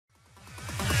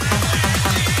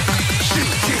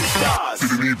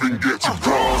even get to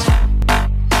bronze.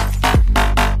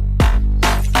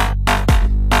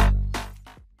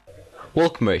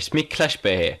 Welcome, it's me Clash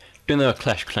Bear here, doing another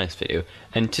Clash Clans video,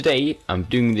 and today I'm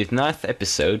doing the 9th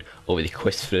episode of the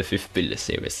Quest for the 5th Builder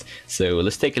series. So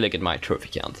let's take a look at my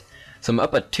trophy count. So I'm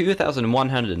up at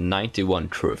 2,191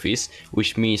 trophies,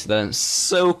 which means that I'm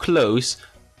so close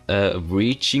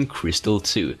reaching Crystal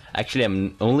 2. Actually,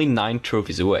 I'm only 9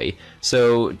 trophies away.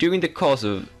 So during the course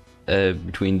of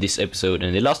between this episode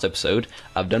and the last episode,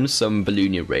 I've done some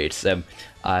Loonian raids.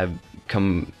 I've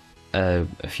come a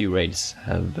few raids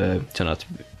have turned out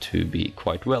to be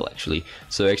quite well, actually.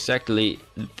 So exactly,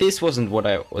 this wasn't what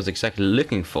I was exactly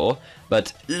looking for,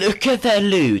 but look at that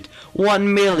loot!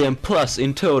 1 million plus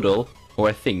in total, or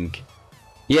I think,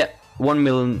 yeah, 1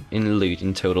 million in loot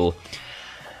in total,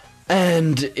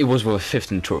 and it was worth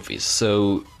 15 trophies.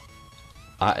 So,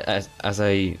 as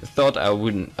I thought, I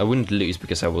wouldn't lose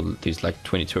because I would lose like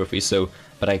 20 trophies. So,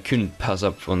 but I couldn't pass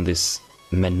up on this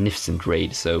magnificent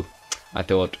raid. So I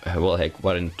thought, well, heck,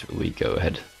 why don't we go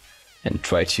ahead and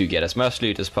try to get as much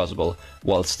loot as possible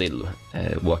while still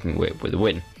walking away with a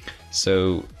win.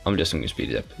 So I'm just going to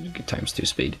speed it up, times 2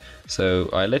 speed. So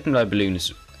I let my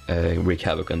balloons wreak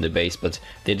havoc on the base, but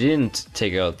they didn't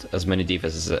take out as many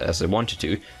defenses as I wanted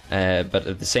to. But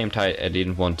at the same time, I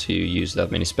didn't want to use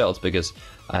that many spells because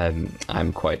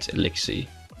I'm quite elixir,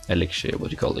 what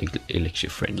do you call it, elixir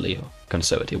friendly or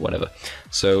conservative, whatever.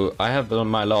 So I have on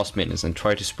my last minutes and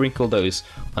try to sprinkle those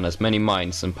on as many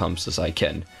mines and pumps as I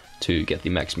can to get the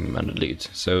maximum amount of loot.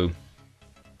 So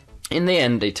in the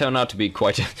end, they turn out to be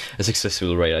quite a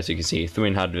successful raid, as you can see,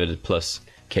 300 plus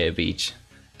KF each,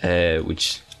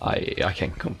 which I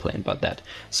can't complain about that.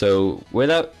 So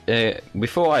without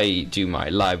before I do my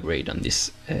live raid on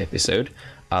this episode,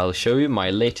 I'll show you my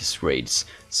latest raids.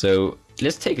 So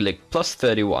let's take a look, plus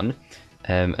 31,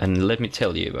 and let me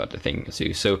tell you about the thing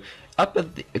too. So up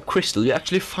at the Crystal, you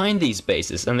actually find these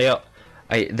bases, and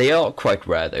they are quite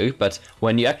rare though. But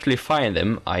when you actually find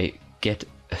them, I get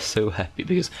so happy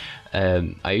because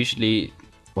I usually,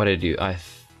 what I do, I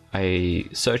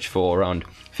search for around a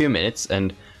few minutes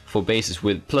and for bases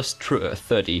with plus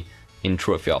 30 in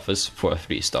trophy offers for a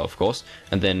 3-star, of course.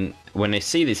 And then when I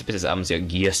see these bases, I'm like,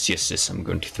 yes, I'm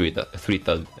going to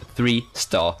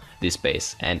 3-star this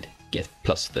base and get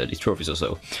plus 30 trophies or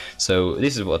so. So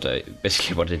this is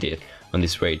basically what I did on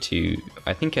this raid too.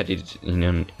 I think I did it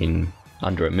in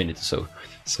under a minute or so.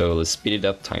 So let's speed it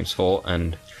up times 4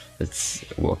 and let's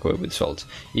walk away with salt.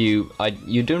 You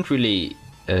don't really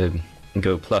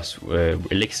go plus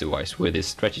elixir wise with this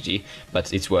strategy,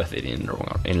 but it's worth it in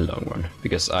the long run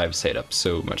because I've set up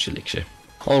so much elixir.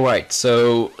 Alright,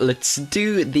 so let's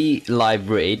do the live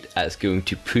raid as going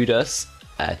to put us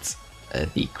at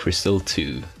the Crystal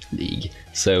 2 League.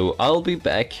 So I'll be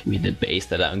back with the base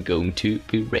that I'm going to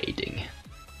be raiding.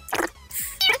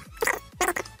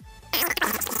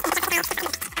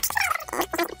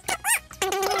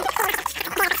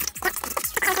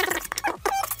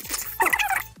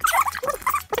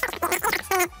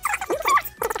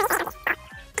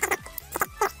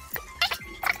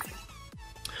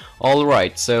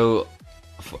 Alright, so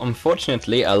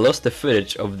unfortunately I lost the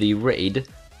footage of the raid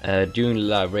during the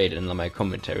live raid and my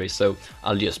commentary, so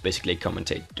I'll just basically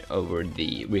commentate over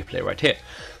the replay right here.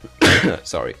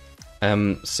 Sorry.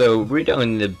 So we're down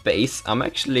in the base. I'm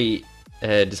actually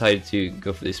decided to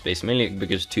go for this base mainly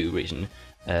because 2 reasons.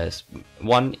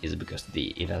 One is because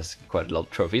it has quite a lot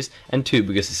of trophies, and 2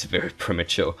 because it's very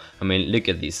premature. I mean, look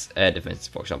at these air defenses,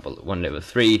 for example, 1 level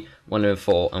 3, 1 level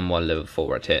 4, and 1 level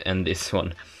 4 right here, and this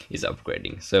one is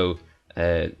upgrading. So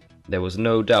there was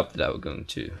no doubt that I was going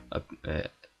to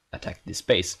attack this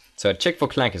base. So I checked for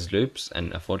clankers loops,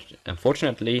 and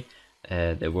unfortunately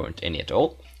there weren't any at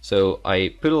all. So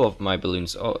I put all of my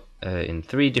balloons in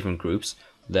 3 different groups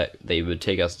that they would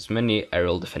take us as many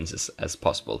aerial defenses as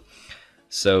possible.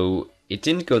 So it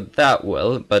didn't go that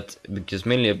well, but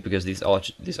mainly because this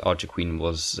archer queen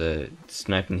was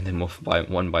sniping them off by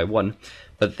one,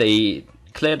 but they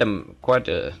cleared them quite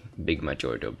a big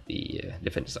majority of the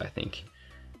defenses, I think.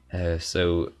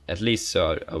 So at least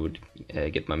I would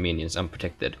get my minions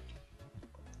unprotected,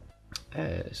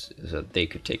 so they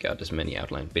could take out as many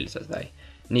outline builds as they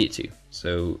needed to.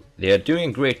 So they are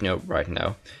doing great right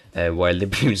now, while the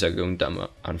balloons are going dumb,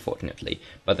 unfortunately.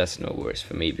 But that's no worries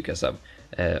for me because I've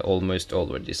almost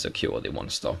already secured the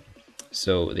 1-star.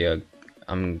 So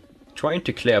I'm trying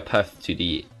to clear a path to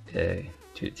the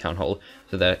town hall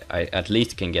so that I at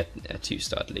least can get a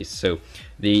 2-star at least. So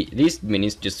these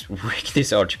minions just wreck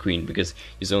this archer queen because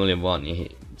he's only one.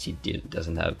 She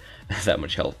doesn't have that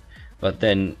much health. But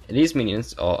then these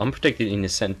minions are unprotected in the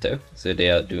center, so they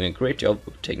are doing a great job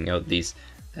of taking out these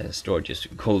storages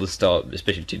called the star,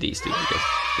 especially to these two, because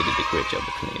they did a great job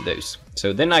of cleaning those.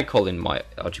 So then I call in my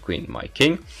archer queen, my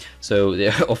king. So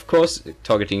they're of course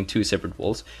targeting two separate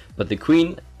walls, but the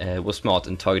queen was smart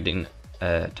and targeted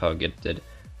I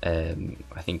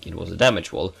think it was a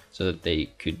damage wall, so that they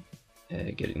could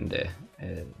get in there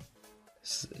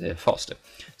faster.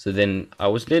 So then I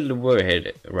was a little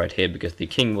worried right here because the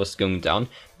king was going down,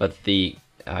 but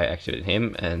I activated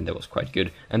him and that was quite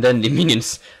good. And then the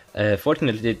minions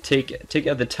fortunately take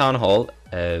out the town hall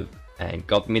and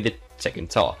got me the second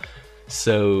tower.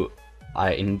 So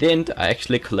in the end I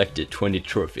actually collected 20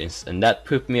 trophies, and that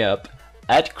put me up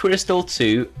at Crystal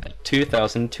 2 at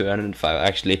 2205. I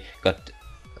actually got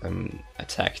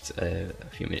attacked a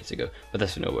few minutes ago, but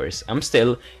that's no worries. I'm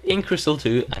still in Crystal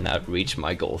 2 and I've reached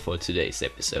my goal for today's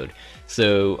episode.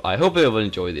 So I hope you will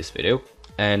enjoy this video,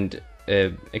 and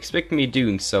expect me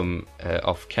doing some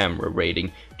off-camera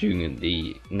raiding during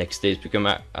the next days,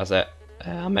 because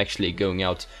I'm actually going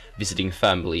out visiting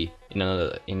family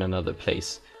in another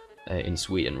place in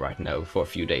Sweden right now for a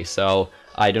few days. So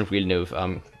I don't really know if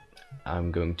I'm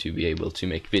going to be able to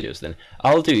make videos then.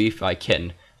 I'll do if I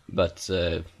can, but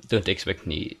don't expect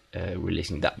me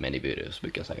releasing that many videos,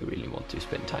 because I really want to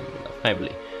spend time with my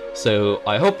family. So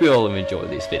I hope you all enjoy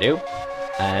this video,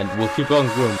 and we'll keep on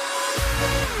growing.